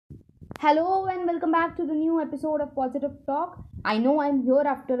Hello and welcome back to the new episode of Positive Talk. I know I'm here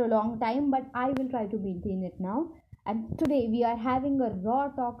after a long time, but I will try to maintain it now. And today we are having a raw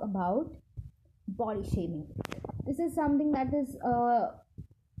talk about body shaming. This is something that is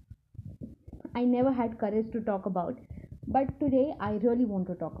I never had courage to talk about, but today I really want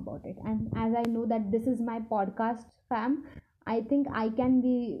to talk about it. And as I know that this is my podcast, fam, I think I can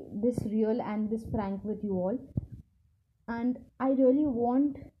be this real and this frank with you all. And I really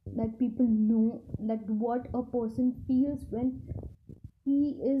want that people know that what a person feels when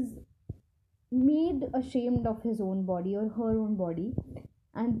he is made ashamed of his own body or her own body.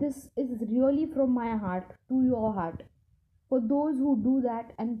 And this is really from my heart to your heart. For those who do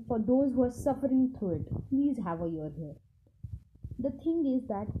that and for those who are suffering through it, please have a ear here. The thing is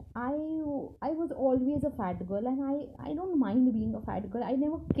that I was always a fat girl, and I don't mind being a fat girl. I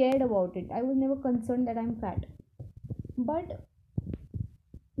never cared about it. I was never concerned that I'm fat. But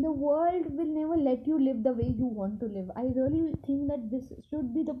the world will never let you live the way you want to live. I really think that this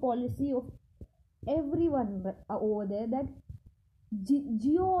should be the policy of everyone over there, that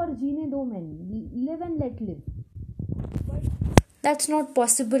geo or gene do many, live and let live. But that's not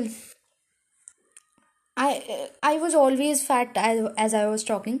possible. I was always fat as I was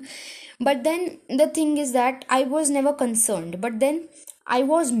talking, but then the thing is that I was never concerned, but then I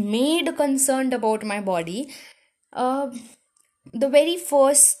was made concerned about my body. The very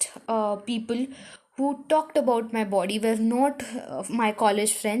first people who talked about my body were not my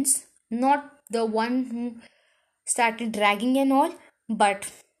college friends, not the one who started dragging and all,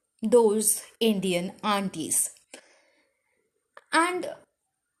 but those Indian aunties. And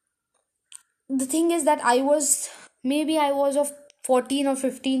the thing is that I was of 14 or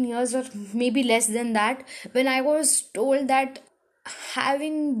 15 years, or maybe less than that, when I was told that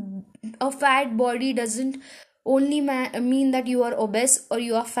having a fat body doesn't only mean that you are obese or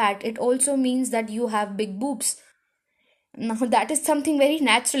you are fat. It also means that you have big boobs. Now that is something very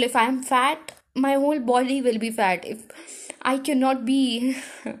natural. If I am fat, my whole body will be fat. If I cannot be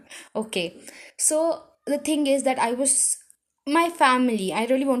okay. So the thing is that my family, I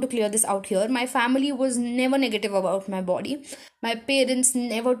really want to clear this out here. My family was never negative about my body. My parents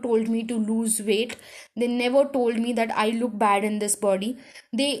never told me to lose weight. They never told me that I look bad in this body.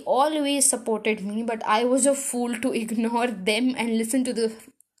 They always supported me, but I was a fool to ignore them and listen to the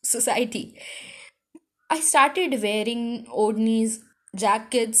society. I started wearing odnis,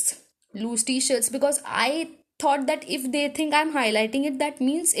 jackets, loose t-shirts, because I thought that if they think I'm highlighting it, that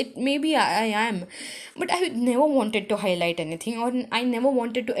means it maybe I am. But I never wanted to highlight anything, or I never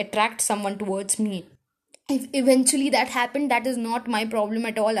wanted to attract someone towards me. If eventually that happened, that is not my problem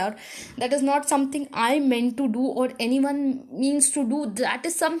at all, or that is not something I meant to do or anyone means to do. That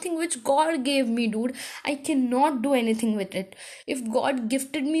is something which God gave me, dude. I cannot do anything with it. If God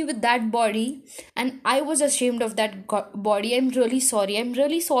gifted me with that body and I was ashamed of that body, I'm really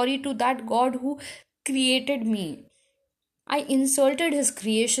sorry to that God who created me. I insulted his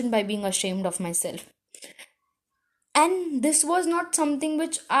creation by being ashamed of myself. And this was not something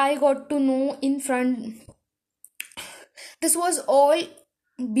which I got to know in front. This was all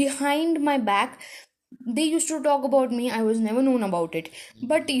behind my back. They used to talk about me. I was never known about it.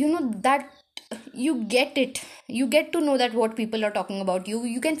 But you know that you get it. You get to know that what people are talking about you.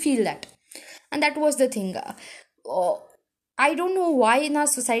 You can feel that. And that was the thing. Oh, I don't know why in our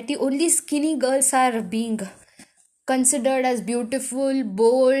society only skinny girls are being considered as beautiful,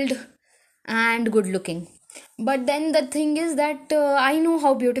 bold, and good looking. But then the thing is that I know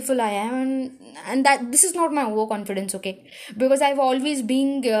how beautiful I am, and that this is not my overconfidence, okay? Because I've always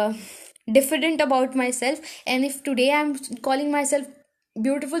been diffident about myself, and if today I'm calling myself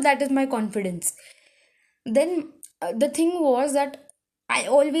beautiful, that is my confidence. Then the thing was that I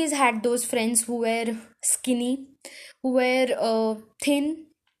always had those friends who were skinny, who were thin,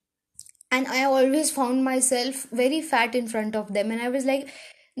 and I always found myself very fat in front of them, and I was like,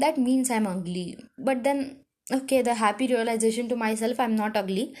 that means I'm ugly. But then, okay, the happy realization to myself, I'm not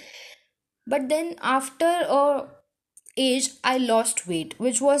ugly. But then after a age, I lost weight,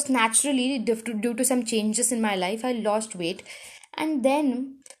 which was naturally due to some changes in my life. I lost weight, and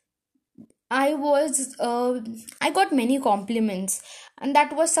then I got many compliments, and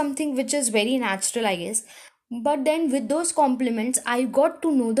that was something which is very natural, I guess. But then with those compliments, I got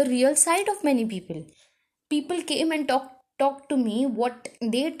to know the real side of many people. People came and talked to me what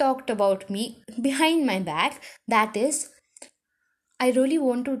they talked about me behind my back. That is, I really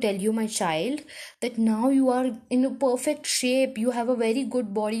want to tell you, my child, that now you are in a perfect shape. You have a very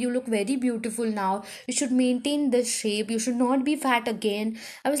good body. You look very beautiful now. You should maintain this shape. You should not be fat again.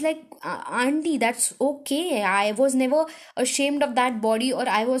 I was like, Auntie, that's okay. I was never ashamed of that body, or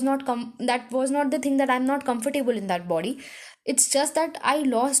I was not, that was not the thing, that I'm not comfortable in that body. It's just that I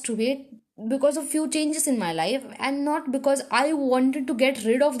lost weight because of few changes in my life, and not because I wanted to get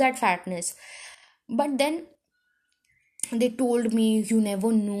rid of that fatness. But then they told me, you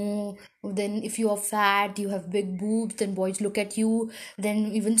never know, then if you are fat, you have big boobs, then boys look at you,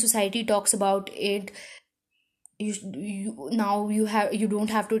 then even society talks about it. You now you don't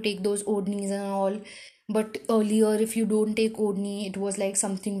have to take those odnis and all. But earlier, if you don't take odni, it was like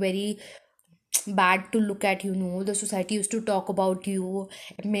something very bad to look at. The society used to talk about you.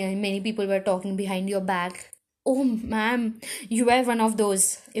 Many people were talking behind your back. Oh, ma'am, you were one of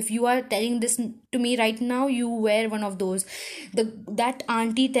those. If you are telling this to me right now, you were one of those. That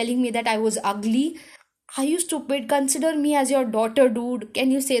auntie telling me that I was ugly. Are you stupid? Consider me as your daughter, dude.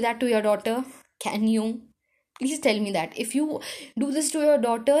 Can you say that to your daughter? Can you please tell me that? If you do this to your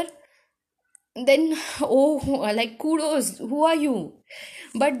daughter, then oh, like, kudos, who are you?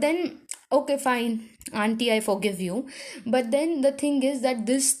 But then, okay, fine, auntie, I forgive you. But then the thing is that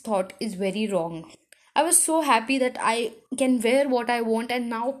this thought is very wrong. I was so happy that I can wear what I want, and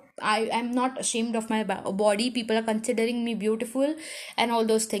now I am not ashamed of my body. People are considering me beautiful and all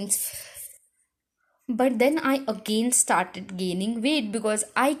those things. But then I again started gaining weight because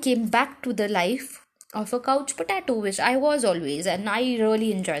I came back to the life of a couch potato, which I was always, and I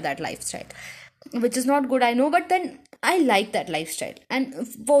really enjoy that lifestyle. Which is not good, I know, but then I like that lifestyle. And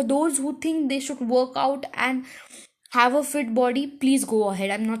for those who think they should work out and have a fit body, please go ahead.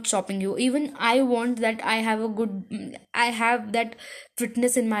 I'm not stopping you. Even I want that. I have that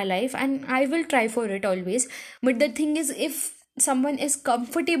fitness in my life, and I will try for it always. But the thing is, if someone is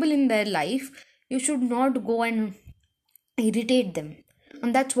comfortable in their life, you should not go and irritate them.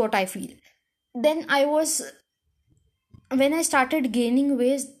 And that's what I feel. Then I was When I started gaining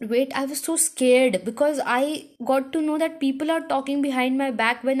weight, I was so scared because I got to know that people are talking behind my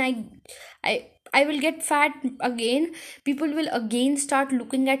back. When I will get fat again, people will again start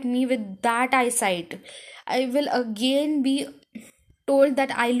looking at me with that eyesight. I will again be told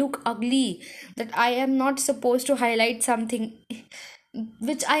that I look ugly, that I am not supposed to highlight something,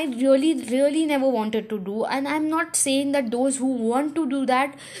 which I really, really never wanted to do. And I'm not saying that those who want to do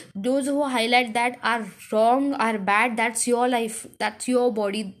that, those who highlight that, are wrong, are bad. That's your life, that's your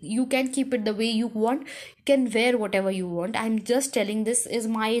body. You can keep it the way you want, you can wear whatever you want. I'm just telling, this is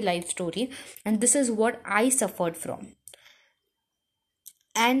my life story, and this is what I suffered from.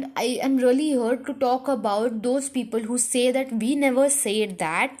 And I am really here to talk about those people who say that we never said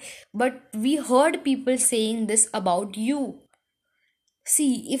that, but we heard people saying this about you.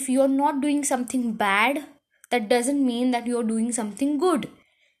 See, if you're not doing something bad, that doesn't mean that you're doing something good.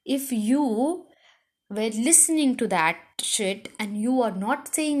 If you were listening to that shit and you are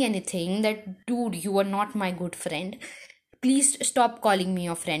not saying anything, that dude, you are not my good friend, please stop calling me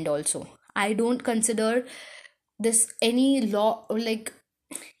your friend also. I don't consider this any law, like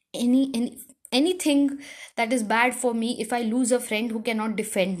anything that is bad for me if I lose a friend who cannot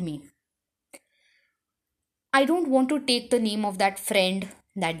defend me. I don't want to take the name of that friend,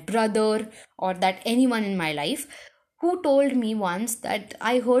 that brother, or that anyone in my life who told me once that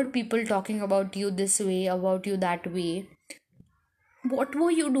I heard people talking about you this way, about you that way. What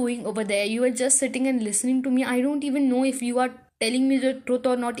were you doing over there? You were just sitting and listening to me. I don't even know if you are telling me the truth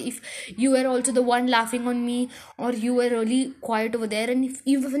or not, if you were also the one laughing on me, or you were really quiet over there. And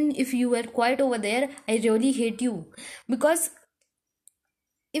even if you were quiet over there, I really hate you. Because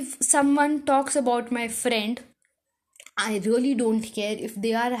if someone talks about my friend, I really don't care if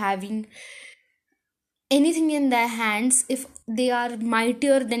they are having anything in their hands. If they are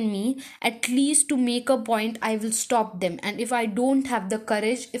mightier than me, at least to make a point, I will stop them. And if I don't have the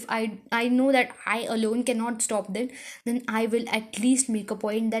courage, if I know that I alone cannot stop them, then I will at least make a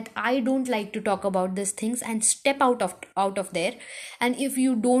point that I don't like to talk about these things and step out of there. And if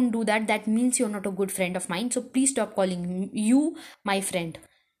you don't do that, that means you're not a good friend of mine. So please stop calling you my friend.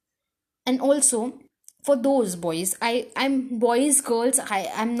 And also, for those boys, I'm boys, girls,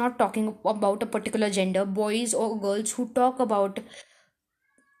 I'm not talking about a particular gender, boys or girls who talk about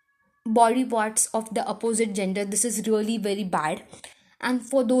body parts of the opposite gender, this is really very bad. And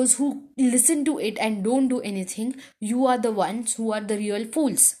for those who listen to it and don't do anything, you are the ones who are the real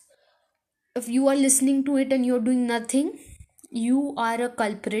fools. If you are listening to it and you're doing nothing, you are a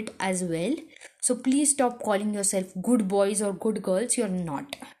culprit as well. So please stop calling yourself good boys or good girls. You're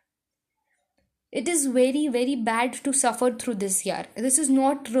not. It is very, very bad to suffer through this year. This is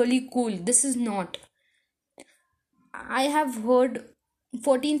not really cool. This is not. I have heard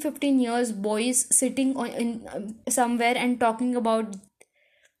 14, 15 years boys sitting in somewhere and talking about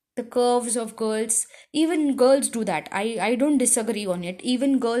the curves of girls. Even girls do that. I don't disagree on it.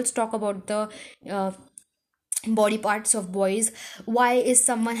 Even girls talk about the uh, body parts of boys. Why is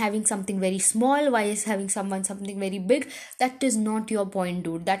someone having something very small? Why is having someone something very big? That is not your point,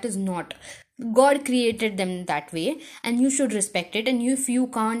 dude. That is not. God created them that way, and you should respect it. And if you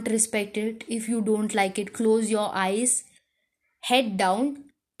can't respect it, if you don't like it, close your eyes, head down,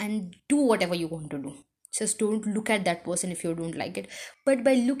 and do whatever you want to do. Just don't look at that person if you don't like it. But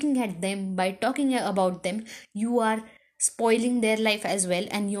by looking at them, by talking about them, you are spoiling their life as well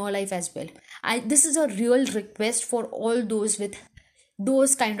and your life as well. This is a real request for all those with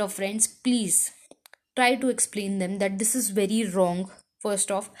those kind of friends. Please try to explain them that this is very wrong.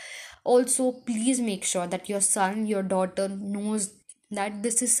 First off, also please make sure that your son, your daughter knows that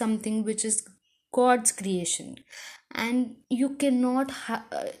this is something which is God's creation, and you cannot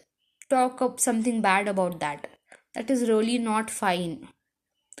talk up something bad about that. That is really not fine.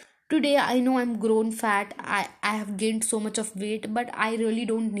 Today I know I'm grown fat. I have gained so much of weight, but I really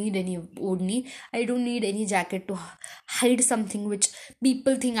don't need any odni. I don't need any jacket to hide something which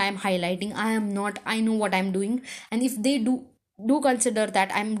people think I am highlighting. I am not. I know what I'm doing. And if they do consider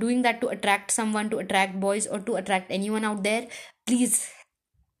that I'm doing that to attract someone, to attract boys, or to attract anyone out there, please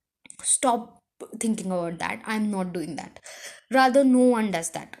stop thinking about that. I'm not doing that. Rather, no one does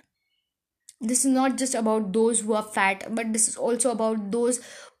that. This is not just about those who are fat, but this is also about those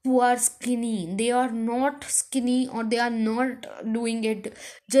who are skinny. They are not skinny, or they are not doing it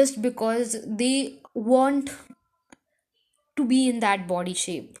just because they want to be in that body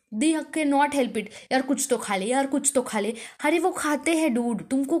shape. They cannot help it. यार कुछ तो खा ले, यार कुछ तो खा ले. अरे वो खाते हैं डूड,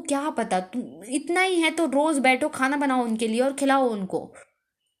 तुमको क्या पता. तुम इतना ही है तो रोज बैठो, खाना बनाओ उनके लिए और खिलाओ उनको.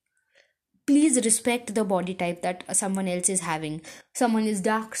 Please respect the body type that someone else is having. Someone is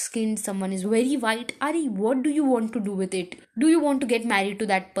dark skinned, someone is very white. Ari, what do you want to do with it? Do you want to get married to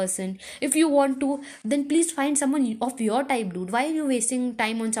that person? If you want to, then please find someone of your type, dude. Why are you wasting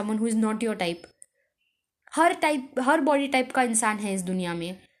time on someone who is not your type? हर body type का इंसान है इस दुनिया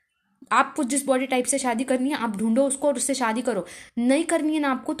में. आपको जिस body type से शादी करनी है, आप ढूंढो उसको और उससे शादी करो. नहीं करनी है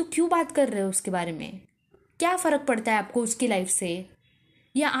ना आपको, तो क्यों बात कर रहे हो उसके बारे में? क्या फर्क पड़ता है आपको उसकी लाइफ से?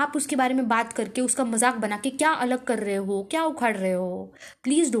 या आप उसके बारे में बात करके उसका मजाक बना के क्या अलग कर रहे हो, क्या उखाड़ रहे हो?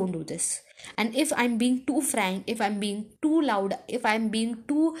 Please don't do this. And if I am being too frank, if I am being too loud, if I am being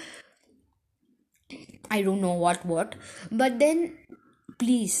too, I don't know what, but then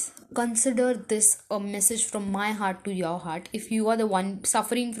please consider this a message from my heart to your heart. If you are the one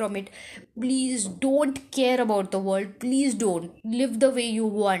suffering from it, please don't care about the world. Please don't live the way you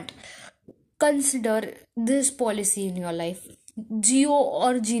want. Consider this policy in your life. जियो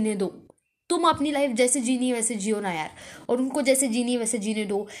और जीने दो. तुम अपनी life जैसे जीनी है वैसे जियो ना यार, और उनको जैसे जीनी है वैसे जीने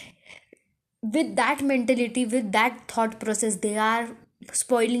दो. With that mentality, with that thought process, they are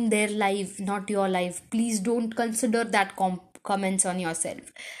spoiling their life, not your life. Please don't consider that comments on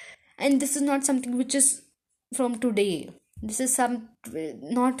yourself. And this is not something which is from today. This is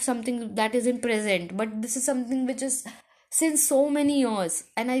not something that is in present, but this is something which is since so many years,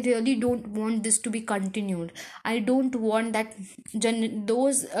 and I really don't want this to be continued. I don't want that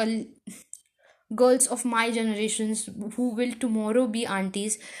those girls of my generations who will tomorrow be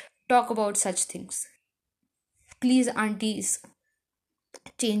aunties talk about such things. Please, aunties,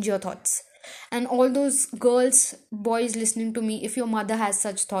 change your thoughts. And all those girls, boys listening to me, if your mother has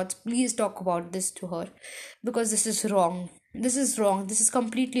such thoughts, please talk about this to her, because this is wrong. This is wrong. This is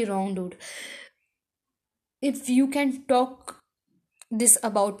completely wrong, dude. If you can talk this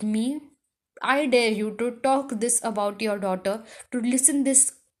about me, I dare you to talk this about your daughter, to listen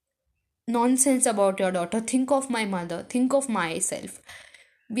this nonsense about your daughter. Think of my mother, think of myself.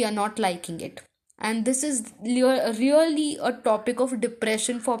 We are not liking it, and this is really a topic of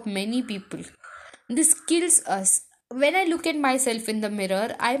depression for many people. This kills us. When I look at myself in the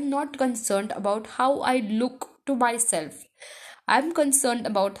mirror, I am not concerned about how I look to myself. I'm concerned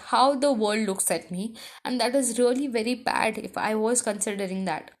about how the world looks at me, and that is really very bad if I was considering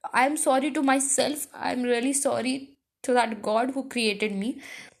that. I'm sorry to myself. I'm really sorry to that God who created me.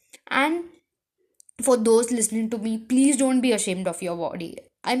 And for those listening to me, please don't be ashamed of your body.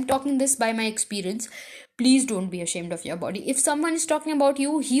 I'm talking this by my experience. Please don't be ashamed of your body. If someone is talking about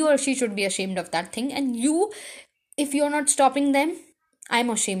you, he or she should be ashamed of that thing. And you, if you're not stopping them,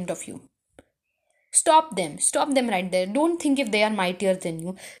 I'm ashamed of you. Stop them right there. Don't think if they are mightier than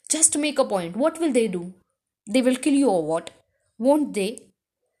you. Just make a point. What will they do? They will kill you or what? Won't they?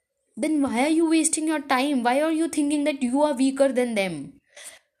 then why are you wasting your time? Why are you thinking that you are weaker than them?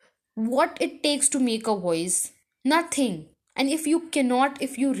 What it takes to make a voice? Nothing. And if you cannot,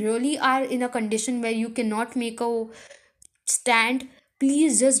 if you really are in a condition where you cannot make a stand,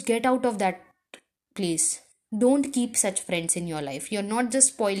 please just get out of that place. Don't keep such friends in your life. You're not just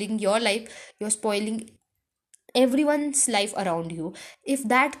spoiling your life, you're spoiling everyone's life around you. If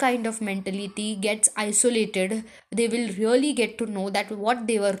that kind of mentality gets isolated, they will really get to know that what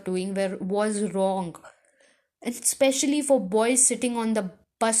they were doing was wrong. And especially for boys sitting on the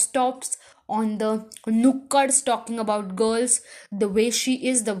bus stops, on the nukkads, talking about girls, the way she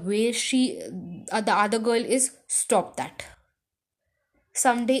is, the way the other girl is. Stop that.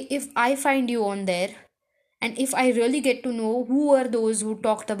 Someday if I find you on there, and if I really get to know who are those who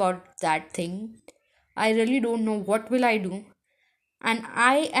talked about that thing, I really don't know what will I do. And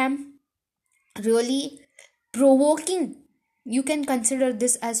I am really provoking. You can consider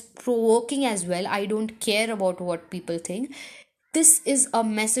this as provoking as well. I don't care about what people think. This is a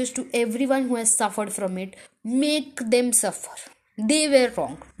message to everyone who has suffered from it. Make them suffer. They were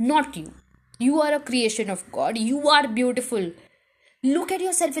wrong, not you. You are a creation of God. You are beautiful. Look at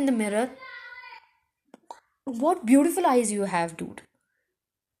yourself in the mirror. What beautiful eyes you have, dude.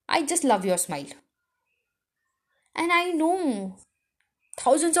 I just love your smile. And I know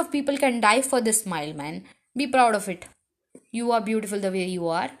thousands of people can die for this smile, man. Be proud of it. You are beautiful the way you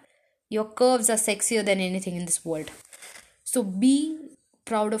are. Your curves are sexier than anything in this world. So be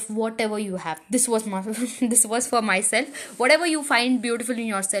proud of whatever you have. This was my this was for myself. Whatever you find beautiful in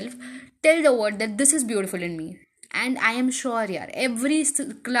yourself, tell the world that this is beautiful in me. And I am sure, yeah, every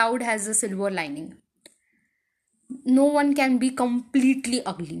cloud has a silver lining. No one can be completely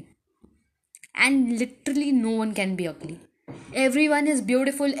ugly. And literally no one can be ugly. Everyone is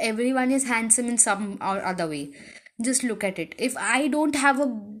beautiful, everyone is handsome in some or other way. Just look at it. If I don't have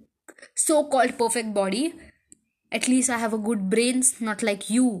a so-called perfect body, at least I have a good brains, not like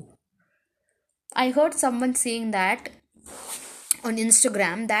you. I heard someone saying that on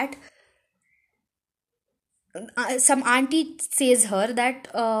Instagram, that some auntie says her that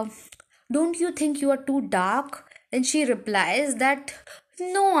don't you think you are too dark? And she replies that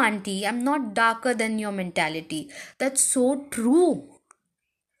no, auntie, I'm not darker than your mentality. That's so true.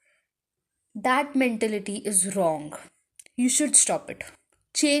 That mentality is wrong. You should stop it.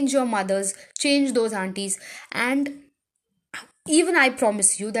 Change your mothers, change those aunties, and even I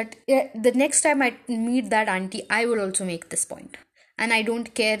promise you that the next time I meet that auntie, I will also make this point. And I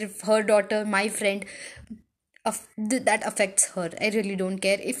don't care if her daughter, my friend, that affects her. I really don't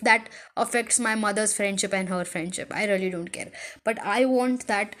care if that affects my mother's friendship and her friendship. I really don't care. But I want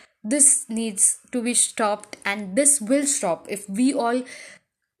that this needs to be stopped, and this will stop if we all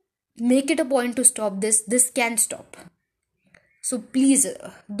make it a point to stop this. This can stop. So please,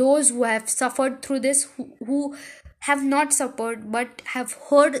 those who have suffered through this, who have not suffered but have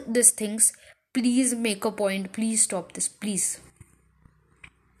heard these things, please make a point. Please stop this, please.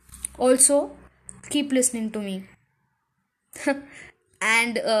 Also, keep listening to me.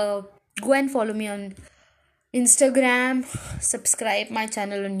 And go and follow me on Instagram, subscribe my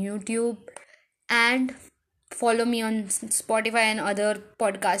channel on YouTube, and follow me on Spotify and other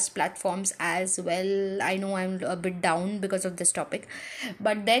podcast platforms as well. I know I'm a bit down because of this topic,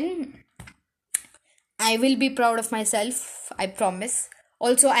 but then I will be proud of myself, I promise.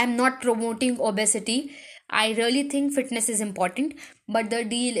 Also, I am not promoting obesity. I really think fitness is important, but the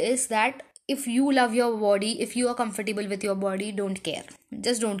deal is that if you love your body, if you are comfortable with your body, don't care.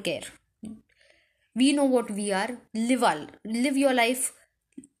 Just don't care. We know what we are. Live your life.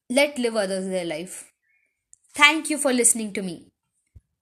 Let live others their life. Thank you for listening to me.